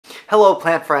Hello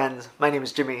plant friends, my name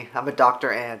is Jimmy. I'm a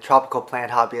doctor and tropical plant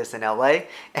hobbyist in LA,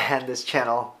 and this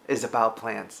channel is about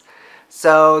plants.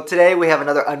 So today we have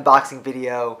another unboxing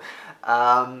video.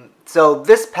 So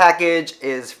this package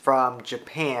is from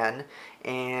Japan,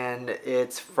 and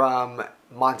it's from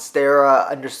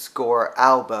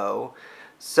Monstera_albo.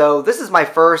 So this is my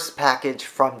first package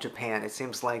from Japan. It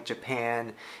seems like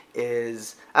Japan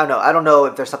is, I don't know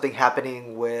if there's something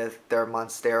happening with their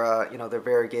Monstera, their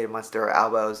variegated Monstera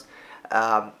albos.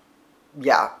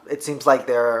 Yeah, it seems like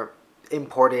they're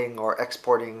importing or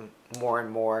exporting more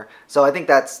and more. So I think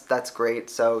that's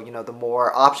great. So, the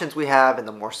more options we have and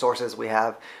the more sources we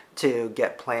have to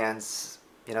get plants,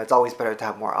 it's always better to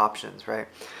have more options, right?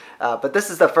 But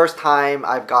this is the first time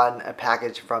I've gotten a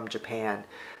package from Japan.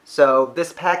 So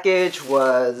this package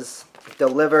was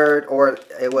delivered, or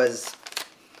it was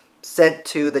sent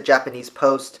to the Japanese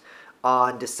post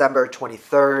on December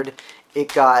 23rd.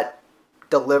 It got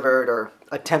delivered, or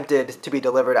attempted to be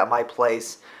delivered at my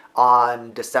place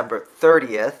on December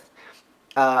 30th.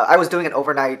 I was doing an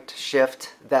overnight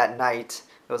shift that night.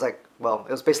 It was it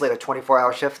was basically a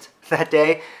 24-hour shift that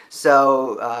day.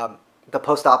 So the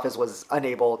post office was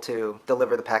unable to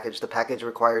deliver the package. The package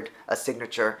required a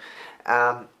signature.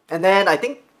 And then I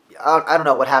think, I don't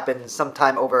know what happened,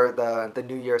 sometime over the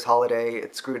New Year's holiday,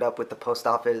 it screwed up with the post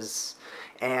office.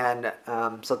 And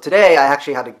so today I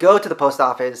actually had to go to the post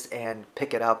office and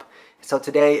pick it up. So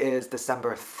today is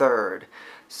December 3rd.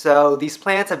 So these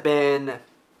plants have been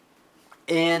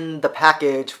in the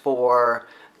package for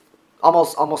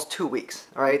almost 2 weeks,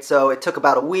 all right? So it took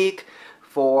about a week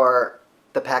for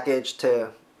the package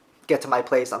to get to my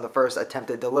place on the first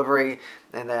attempted delivery,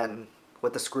 and then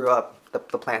with the screw up, the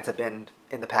plants have been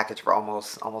in the package for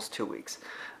almost 2 weeks.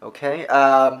 Okay,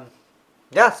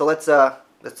 yeah, so let's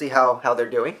see how they're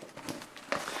doing.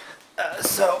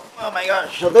 So, oh my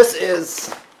gosh, so this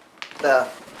is the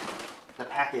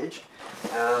package.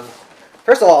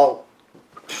 First of all,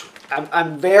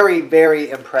 I'm very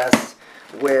impressed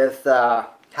with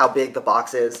how big the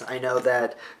box is. I know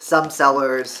that some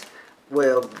sellers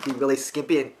will be really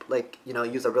skimpy and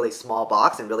use a really small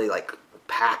box and really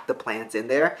pack the plants in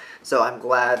there. So I'm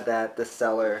glad that the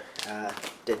seller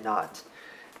did not.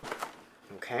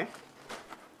 Okay.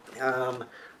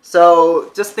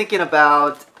 So just thinking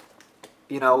about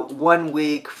 1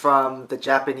 week from the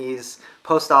Japanese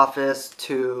post office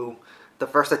to the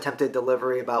first attempted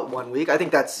delivery, about 1 week. I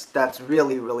think that's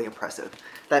really impressive.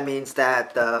 That means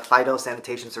that the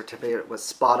phytosanitation certificate was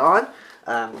spot on.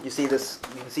 You see this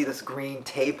green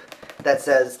tape that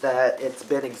says that it's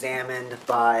been examined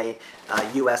by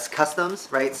U.S. Customs,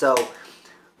 right? So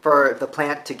for the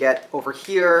plant to get over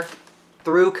here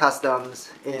through customs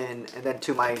and then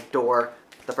to my door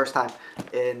the first time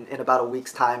in about a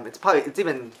week's time, it's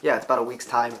about a week's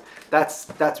time.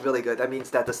 That's really good. That means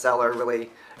that the seller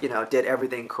really did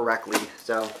everything correctly.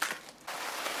 So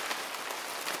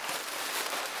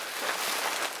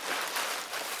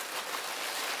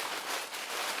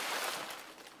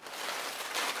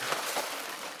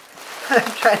I'm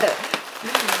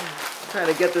trying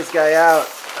to get this guy out.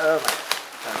 Oh my.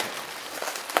 Okay.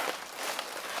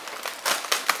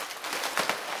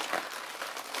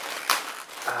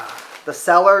 The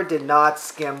seller did not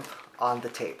skimp on the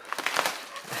tape.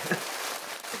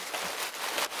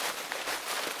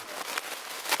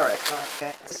 All right.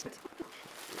 Okay.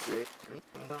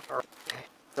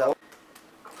 So,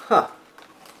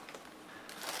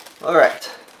 all right.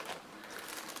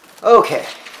 Okay.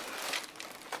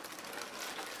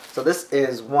 So this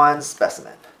is one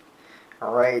specimen.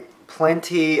 All right,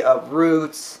 plenty of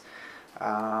roots.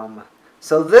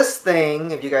 So this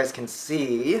thing, if you guys can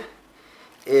see,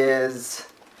 is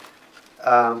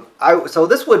so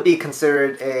this would be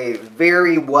considered a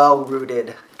very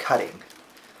well-rooted cutting.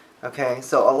 Okay,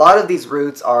 so a lot of these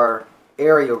roots are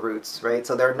area roots, right?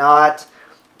 So they're not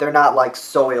like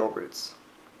soil roots.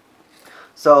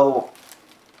 So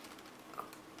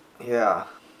yeah.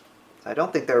 I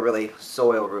don't think they're really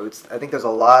soil roots. I think there's a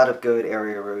lot of good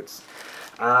area roots.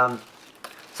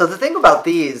 So the thing about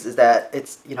these is that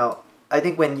it's, I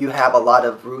think when you have a lot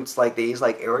of roots like these,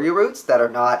 like area roots that are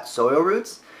not soil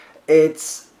roots,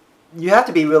 you have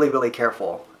to be really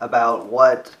careful about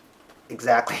what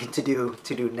exactly to do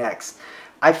next.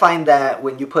 I find that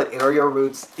when you put area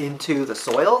roots into the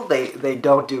soil, they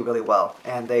don't do really well,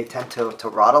 and they tend to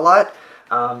rot a lot.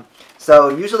 So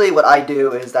usually what I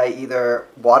do is I either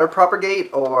water propagate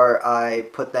or I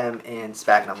put them in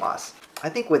sphagnum moss. I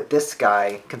think with this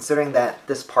guy, considering that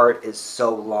this part is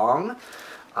so long,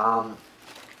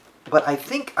 what I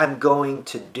think I'm going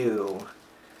to do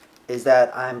is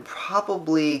that I'm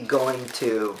probably going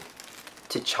to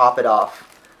chop it off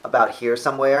about here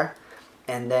somewhere,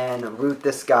 and then root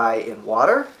this guy in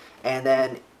water, and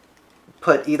then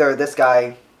put either this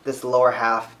guy, this lower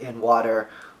half, in water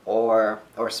or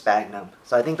sphagnum.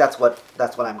 So I think that's what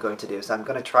I'm going to do. So I'm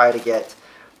going to try to get,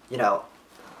 you know,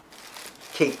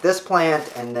 keep this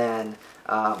plant, and then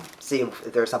see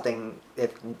if there's something,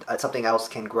 if something else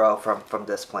can grow from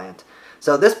this plant.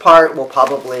 So this part will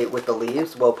probably, with the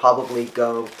leaves, will probably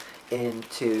go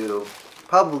into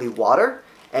probably water,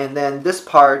 and then this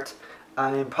part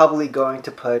I'm probably going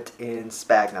to put in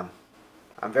sphagnum.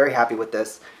 I'm very happy with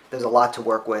this. There's a lot to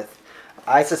work with.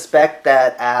 I suspect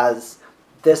that as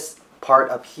this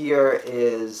part up here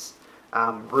is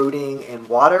rooting in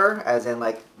water, as in,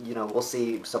 like, you know, we'll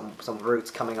see some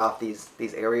roots coming off these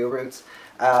aerial roots.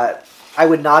 I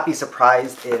would not be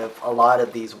surprised if a lot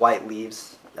of these white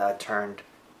leaves turned,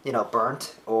 you know,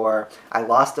 burnt, or I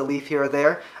lost a leaf here or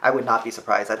there. I would not be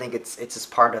surprised. I think it's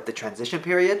just part of the transition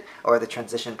period or the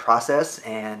transition process,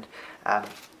 and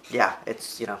yeah,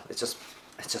 it's, you know, it's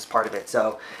just part of it.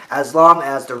 So as long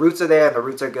as the roots are there and the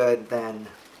roots are good, then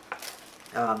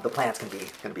the plant's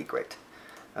gonna be great.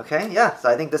 Okay, yeah. So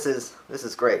I think this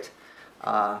is great.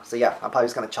 So yeah, I'm probably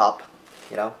just gonna chop,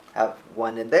 you know, have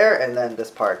one in there, and then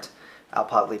this part I'll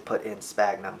probably put in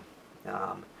sphagnum,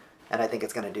 and I think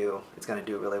it's gonna do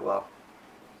really well.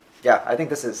 Yeah, I think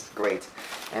this is great,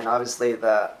 and obviously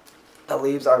the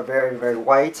leaves are very, very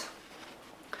white.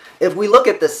 If we look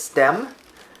at the stem,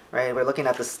 right? We're looking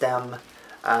at the stem.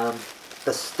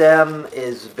 The stem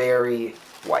is very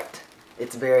white.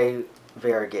 It's very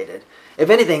variegated. If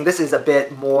anything, this is a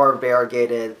bit more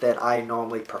variegated than I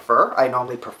normally prefer. I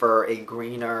normally prefer a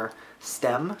greener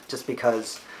stem, just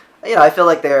because, you know, I feel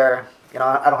like they're, you know,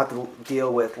 I don't have to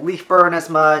deal with leaf burn as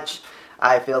much.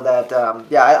 I feel that,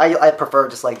 yeah, I prefer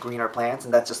just like greener plants,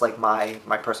 and that's just like my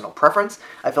personal preference.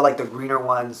 I feel like the greener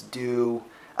ones do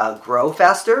grow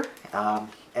faster,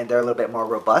 and they're a little bit more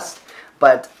robust.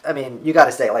 But I mean, you got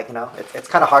to say, like, you know, it's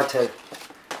kind of hard to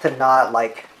not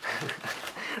like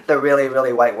the really,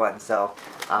 really white ones. So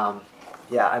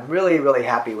yeah, I'm really, really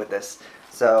happy with this.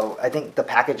 So I think the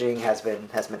packaging has been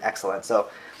excellent. So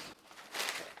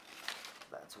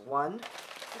that's one.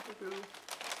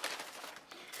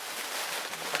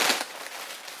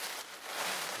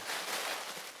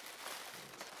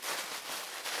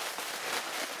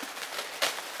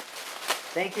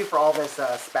 Thank you for all this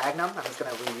sphagnum. I'm just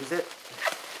going to reuse it.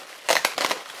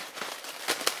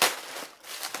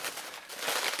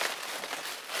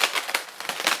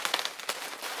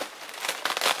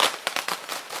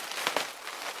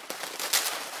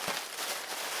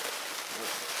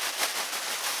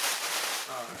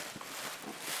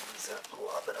 So a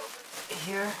little bit over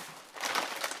here.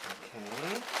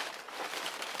 Okay.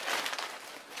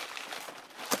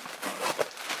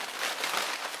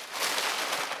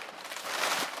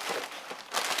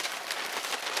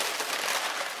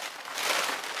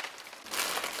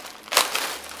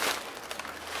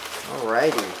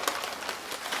 Alrighty.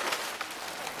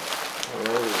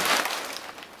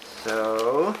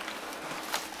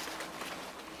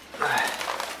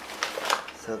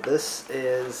 So this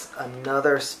is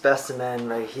another specimen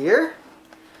right here.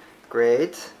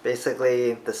 Great.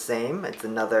 Basically the same. It's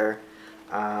another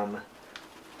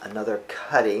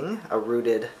cutting, a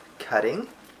rooted cutting.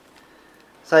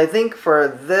 So I think for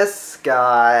this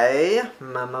guy,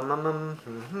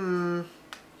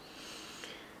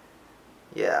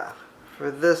 yeah,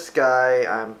 for this guy,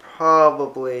 I'm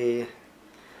probably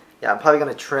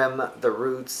gonna trim the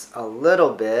roots a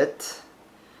little bit,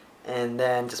 and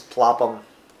then just plop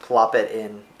it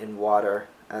in water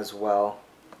as well.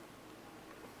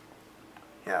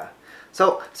 Yeah.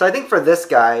 So I think for this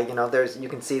guy, you know, you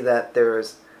can see that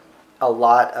there's a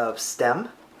lot of stem,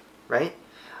 right?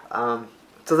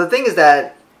 So the thing is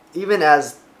that even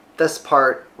as this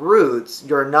part roots,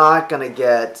 you're not gonna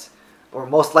get, or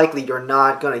most likely you're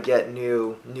not gonna get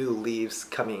new leaves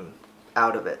coming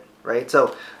out of it, right?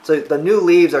 So the new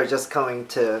leaves are just going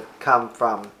to come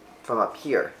from up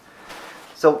here.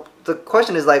 So the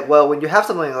question is, like, well, when you have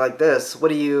something like this, what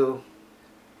are you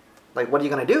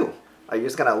gonna do? Are you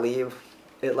just gonna leave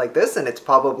it like this, and it's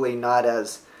probably not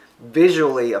as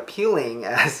visually appealing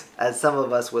as some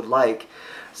of us would like?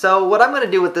 So what I'm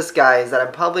gonna do with this guy is that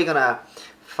I'm probably gonna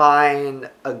find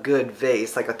a good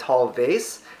vase, like a tall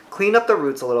vase, clean up the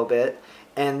roots a little bit,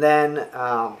 and then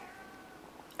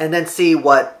see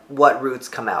what roots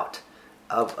come out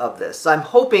of this. So I'm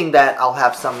hoping that I'll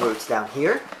have some roots down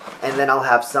here, and then I'll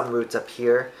have some roots up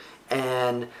here,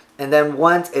 and then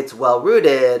once it's well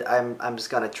rooted, I'm just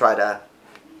gonna try to,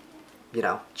 you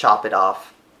know, chop it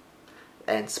off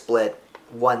and split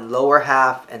one lower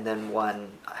half and then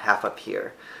one half up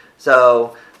here.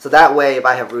 So So that way, if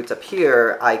I have roots up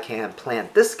here, I can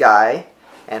plant this guy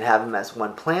and have him as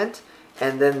one plant.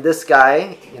 And then this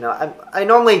guy, you know, I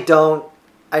normally don't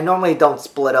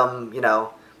split them, you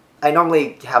know. I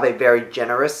normally have a very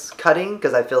generous cutting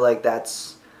because I feel like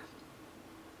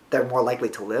they're more likely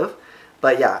to live.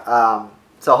 But yeah,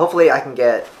 so hopefully I can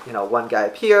get, you know, one guy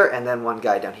up here and then one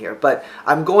guy down here. But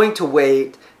I'm going to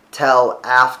wait till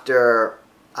after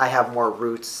I have more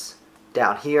roots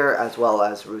down here as well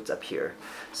as roots up here.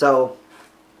 So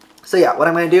yeah, what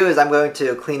I'm going to do is I'm going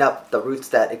to clean up the roots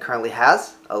that it currently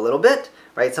has a little bit,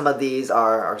 right? Some of these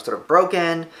are sort of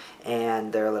broken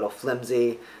and they're a little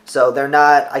flimsy. So they're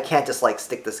not, I can't just like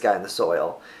stick this guy in the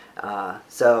soil.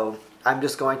 So I'm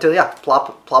just going to, yeah,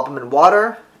 plop him in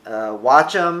water,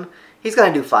 watch him. He's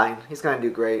going to do fine. He's going to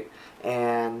do great.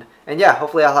 And yeah,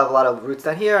 hopefully I'll have a lot of roots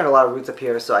down here and a lot of roots up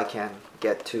here so I can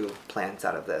get 2 plants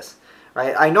out of this,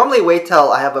 right? I normally wait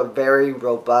till I have a very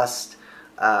robust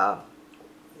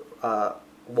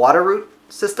water root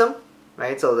system,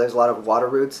 right? So there's a lot of water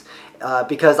roots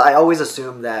because I always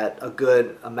assume that a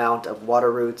good amount of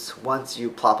water roots, once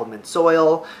you plop them in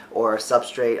soil or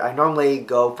substrate, I normally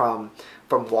go from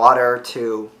water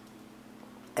to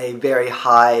a very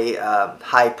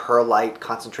high perlite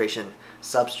concentration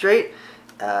substrate.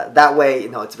 That way, you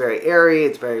know, it's very airy,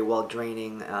 it's very well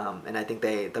draining, and I think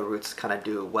the roots kind of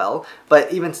do well.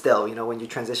 But even still, you know, when you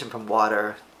transition from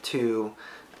water to,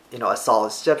 you know, a solid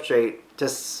substrate,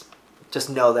 just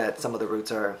know that some of the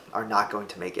roots are not going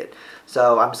to make it.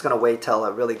 So I'm just going to wait till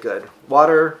a really good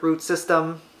water root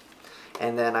system,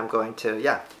 and then I'm going to,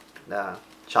 yeah,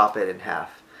 chop it in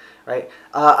half. Right.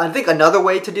 I think another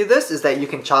way to do this is that you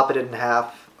can chop it in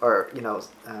half, or, you know,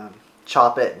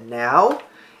 chop it now,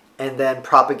 and then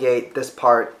propagate this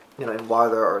part, you know, in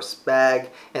water or spag,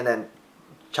 and then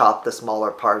chop the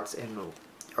smaller parts in,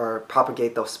 or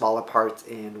propagate those smaller parts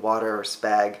in water or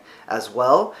spag as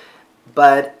well.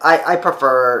 But I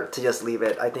prefer to just leave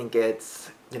it. I think it's,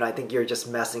 you know, I think you're just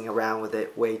messing around with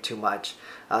it way too much.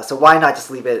 So why not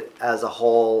just leave it as a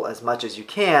whole as much as you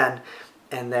can,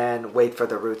 and then wait for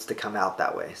the roots to come out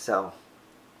that way. So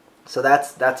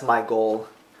that's my goal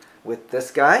with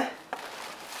this guy.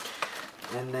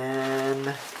 And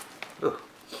then,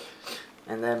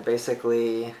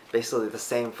 basically the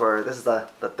same for, this is the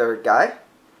third guy,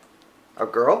 or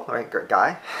girl, right?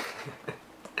 Guy.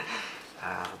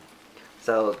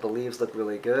 So the leaves look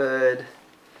really good,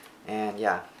 and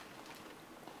yeah.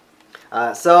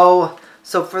 So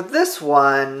for this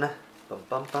one, So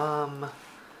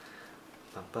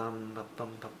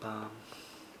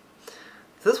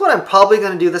this one I'm probably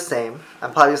going to do the same.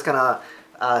 I'm probably just going to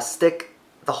stick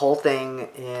the whole thing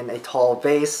in a tall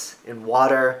vase in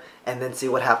water and then see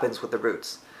what happens with the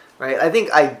roots, right? I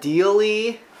think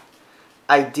ideally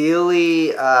I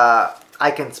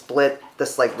can split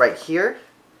this like right here,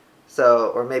 so,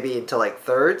 or maybe into like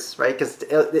thirds, right? Because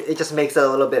it just makes it a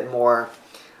little bit more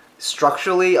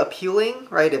structurally appealing,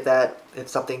 right? If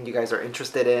something you guys are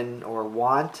interested in or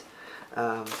want.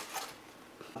 I'm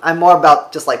more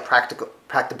about just like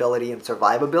practicability and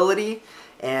survivability,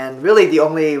 and really the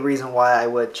only reason why I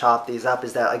would chop these up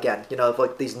is that, again, you know, if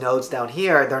like these nodes down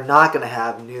here, they're not going to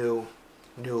have new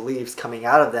leaves coming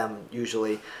out of them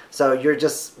usually, so you're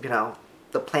just, you know,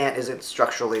 the plant isn't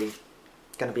structurally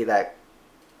going to be that,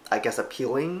 I guess,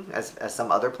 appealing as some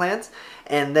other plants.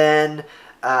 And then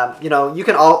you know, you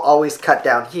can always cut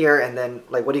down here, and then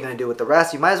like, what are you going to do with the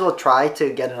rest? You might as well try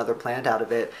to get another plant out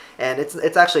of it, and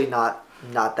it's actually not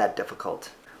that difficult.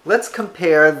 Let's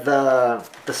compare the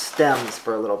stems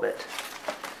for a little bit.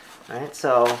 All right,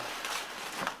 so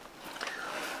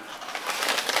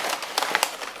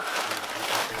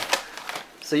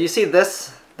you see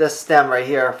this stem right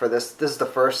here for this is the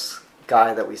first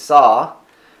guy that we saw,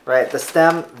 right? The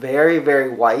stem very, very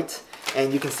white,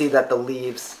 and you can see that the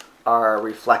leaves are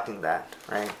reflecting that,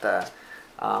 right?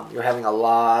 You're having a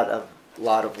lot of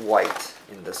white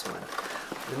in this one.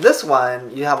 In this one,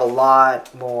 you have a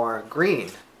lot more green,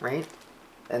 right?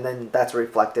 And then that's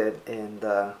reflected in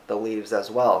the leaves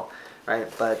as well, right?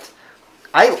 But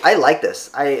I like this.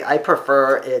 I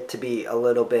prefer it to be a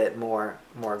little bit more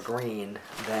green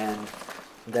than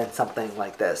something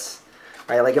like this,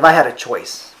 right? Like if I had a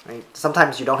choice, right?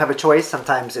 Sometimes you don't have a choice.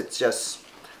 Sometimes it's just,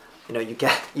 you know, you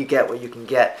get what you can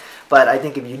get. But I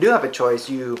think if you do have a choice,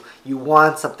 you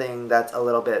want something that's a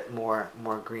little bit more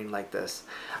green like this.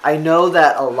 I know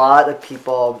that a lot of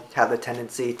people have the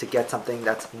tendency to get something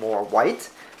that's more white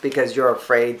because you're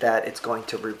afraid that it's going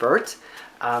to revert.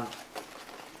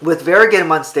 With Variegated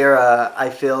Monstera, I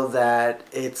feel that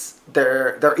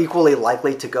they're equally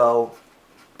likely to go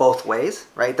both ways,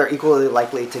 right? They're equally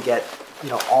likely to get, you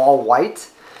know, all white,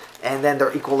 and then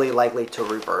they're equally likely to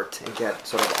revert and get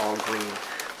sort of all green.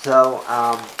 So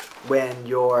when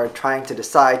you're trying to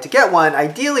decide to get one,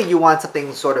 ideally you want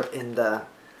something sort of in the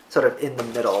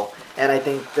middle. And I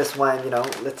think this one,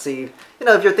 let's see,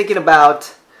 if you're thinking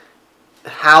about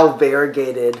how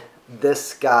variegated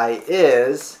this guy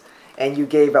is, and you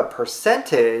gave a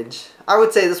percentage, I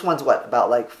would say this one's what, about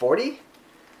like 40%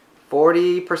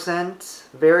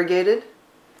 variegated?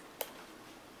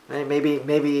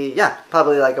 Maybe, yeah,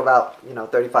 probably like about,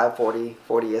 35,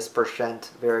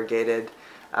 40-ish% variegated.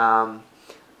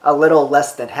 A little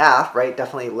less than half, right?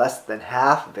 Definitely less than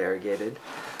half variegated.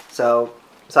 So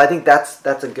I think that's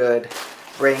a good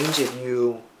range if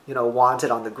you want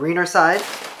it on the greener side.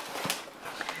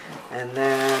 And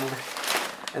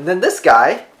then this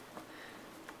guy,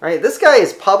 right? This guy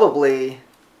is probably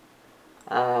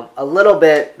a little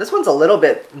bit. This one's a little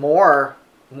bit more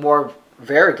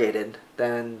variegated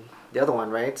than the other one,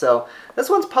 right? So this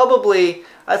one's probably,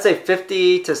 I'd say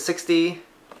 50 to 60%,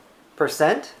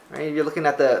 right? You're looking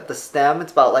at the stem,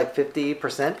 it's about like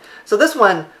 50%. So this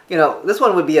one, this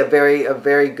one would be a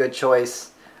very good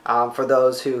choice for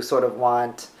those who sort of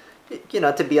want,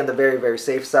 to be on the very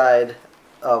safe side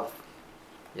of,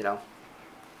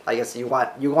 I guess you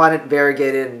want it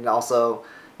variegated, and also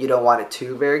you don't want it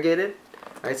too variegated,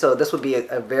 right? So this would be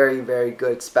a very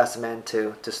good specimen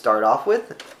to start off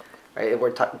with, right? If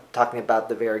we're talking about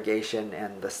the variegation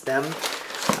and the stem.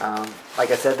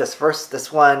 Like I said,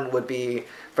 this one would be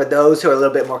for those who are a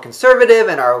little bit more conservative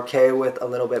and are okay with a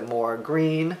little bit more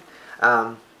green.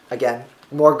 Again,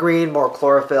 more green, more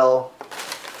chlorophyll.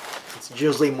 It's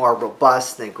usually more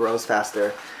robust and it grows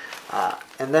faster.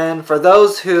 And then for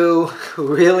those who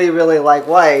really like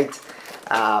white,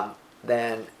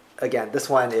 then again, this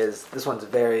one's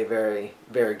very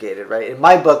variegated, right? In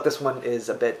my book, this one is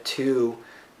a bit too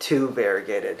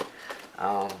variegated.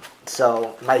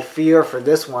 So my fear for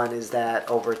this one is that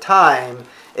over time,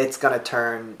 it's going to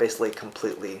turn basically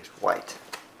completely white.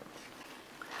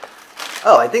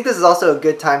 Oh, I think this is also a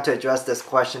good time to address this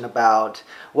question about,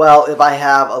 well, if I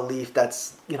have a leaf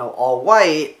that's, all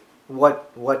white,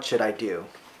 what should I do?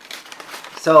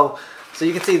 So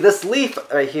you can see this leaf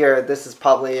right here, this is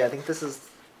probably, I think this is,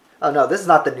 oh no, this is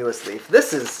not the newest leaf.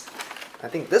 This is, I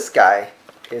think this guy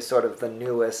is sort of the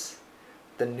newest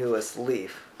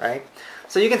leaf, right?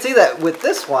 So you can see that with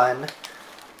this one,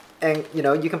 and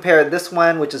you compare this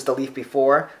one, which is the leaf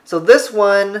before. So this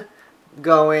one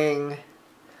going,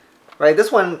 right?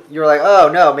 This one, you're like,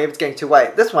 oh no, maybe it's getting too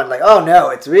white. This one, like, oh no,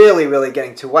 it's really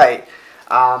getting too white.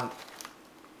 And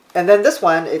then this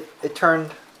one, it turned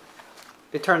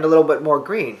a little bit more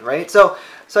green, right? So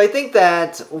I think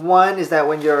that one is that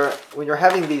when you're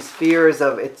having these fears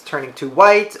of it's turning too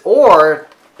white, or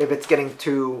if it's getting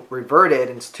too reverted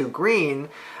and it's too green,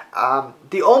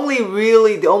 the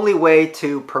only way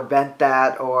to prevent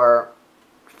that or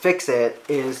fix it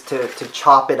is to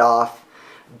chop it off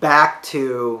back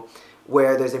to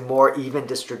where there's a more even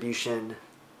distribution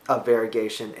of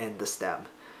variegation in the stem,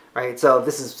 right? So if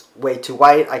this is way too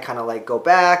white, I kind of like go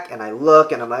back and I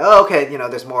look and I'm like, oh, okay,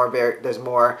 there's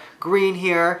more green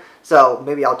here, so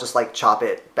maybe I'll just like chop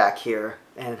it back here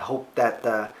and hope that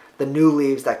the new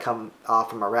leaves that come off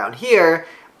from around here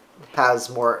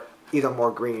has either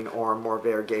more green or more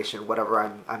variegation, whatever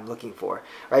I'm looking for,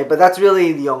 right? But that's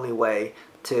really the only way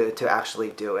to actually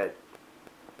do it.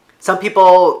 Some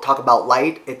people talk about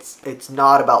light. It's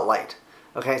not about light.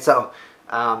 Okay, so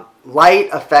light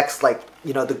affects, like,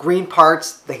 the green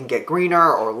parts. They can get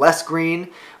greener or less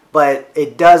green, but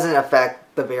it doesn't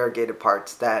affect the variegated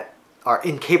parts that are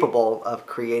incapable of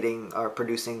creating or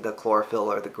producing the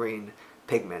chlorophyll or the green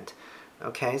pigment.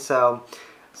 Okay, so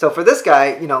for this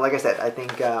guy, like I said, I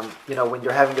think when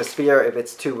you're having this fear if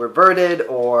it's too reverted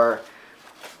or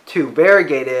too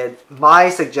variegated, my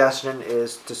suggestion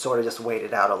is to sort of just wait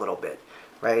it out a little bit,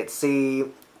 right? See,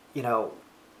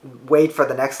 wait for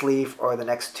the next leaf or the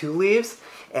next two leaves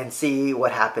and see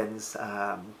what happens.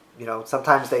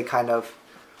 Sometimes they kind of,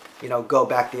 go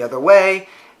back the other way.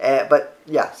 But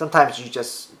yeah, sometimes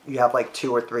you have like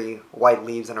 2 or 3 white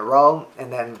leaves in a row,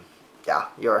 and then yeah,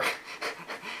 you're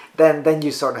then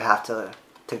you sort of have to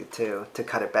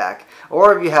cut it back.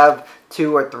 Or if you have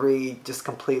 2 or 3 just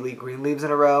completely green leaves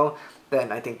in a row,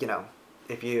 then I think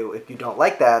if you don't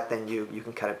like that, then you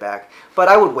can cut it back. But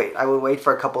I would wait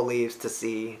for a couple leaves to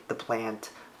see the plant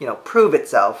prove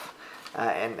itself,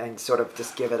 and sort of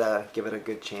just give it a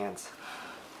good chance.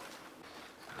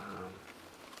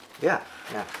 Yeah.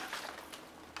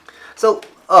 So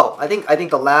I think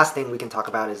the last thing we can talk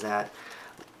about is that,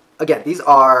 again, these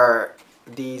are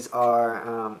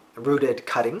rooted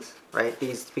cuttings, right?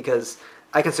 Because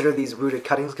I consider these rooted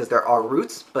cuttings because there are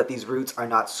roots, but these roots are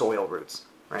not soil roots,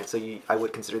 right? So I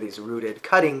would consider these rooted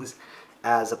cuttings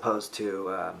as opposed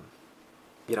to,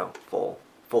 you know, full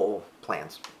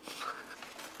plants.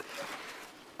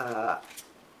 I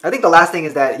think the last thing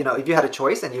is that, you know, if you had a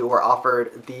choice and you were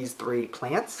offered these 3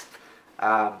 plants,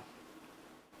 like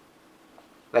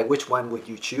which one would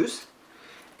you choose?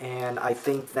 And I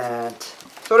think that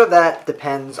sort of that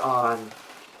depends on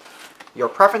your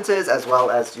preferences as well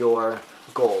as your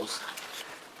goals.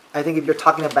 I think if you're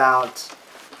thinking about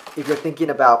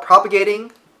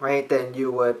propagating, right, then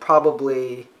you would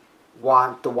probably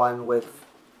want the one with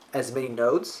as many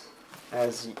nodes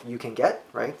as you can get,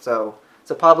 right? So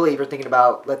probably if you're thinking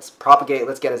about let's propagate,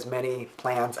 let's get as many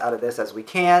plants out of this as we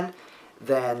can,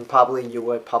 then probably you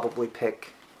would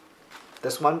pick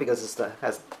this one because it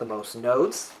has the most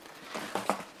nodes.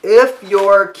 If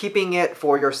you're keeping it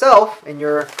for yourself and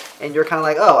you're kind of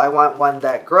like, oh, I want one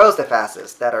that grows the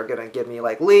fastest, that are gonna give me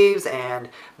like leaves, and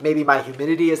maybe my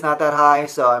humidity is not that high,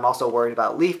 so I'm also worried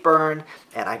about leaf burn,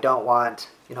 and I don't want,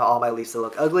 you know, all my leaves to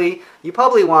look ugly, you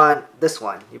probably want this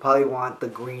one. You probably want the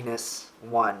greenest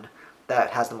one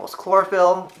that has the most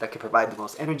chlorophyll, that can provide the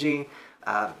most energy,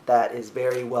 that is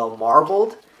very well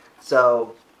marbled.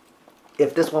 So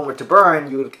if this one were to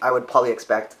burn, I would probably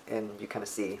expect, and you kind of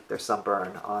see there's some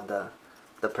burn on the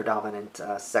predominant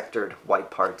sectored white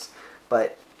parts.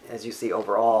 But as you see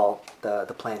overall,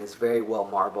 the plant is very well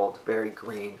marbled, very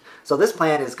green. So this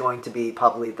plant is going to be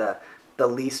probably the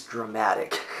least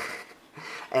dramatic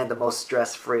and the most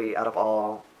stress-free out of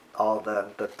all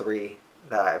the 3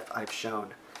 that I've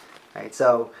shown. Right,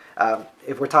 so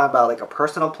if we're talking about like a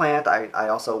personal plant, I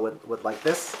also would like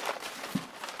this.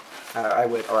 I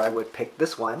would pick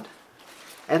this one.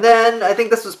 And then I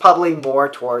think this was probably more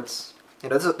towards, you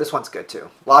know, this one's good too.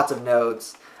 Lots of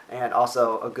nodes and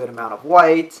also a good amount of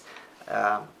white.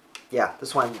 Yeah,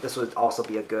 this would also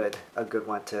be a good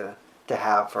one to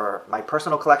have for my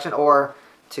personal collection or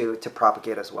to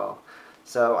propagate as well.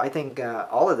 So I think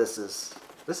all of this is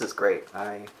great.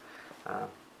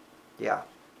 Yeah.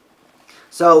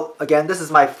 So again, this is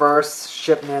my first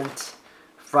shipment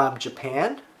from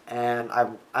Japan, and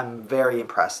I'm very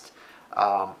impressed.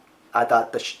 I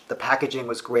thought the packaging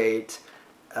was great.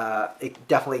 It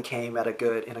definitely came at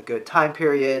in a good time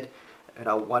period. You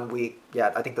know, 1 week.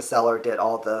 Yeah, I think the seller did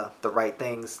all the right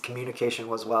things. Communication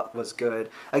was good.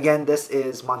 Again, this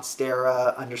is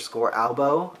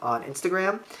Monstera_Albo on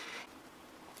Instagram.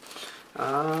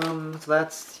 So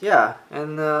that's, yeah,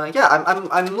 and yeah,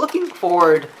 I'm looking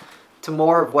forward to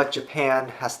more of what Japan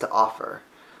has to offer.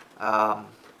 Yeah,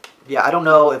 I don't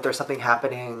know if there's something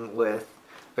happening with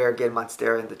Variegated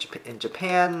Monstera in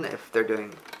Japan, if they're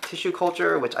doing tissue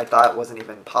culture, which I thought wasn't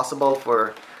even possible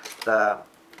for the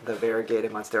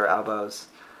Variegated Monstera albos.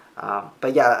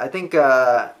 But yeah, I think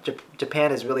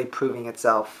Japan is really proving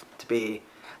itself to be,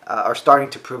 or starting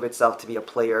to prove itself to be a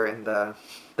player in the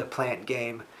plant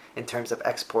game in terms of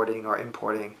exporting or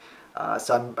importing.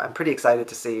 So I'm pretty excited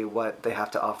to see what they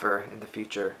have to offer in the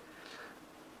future.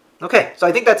 Okay, so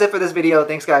I think that's it for this video.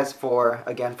 Thanks guys for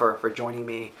joining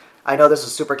me. I know this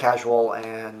is super casual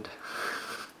and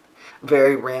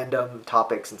very random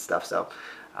topics and stuff, so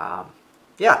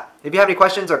yeah. If you have any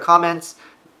questions or comments,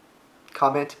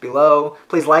 comment below.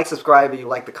 Please like, subscribe if you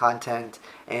like the content.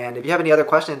 And if you have any other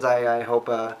questions, I hope,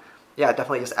 yeah,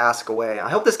 definitely just ask away. I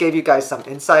hope this gave you guys some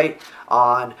insight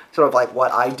on sort of like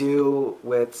what I do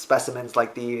with specimens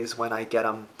like these when I get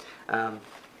them.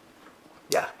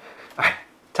 Yeah. All right.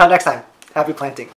 Till next time. Happy planting.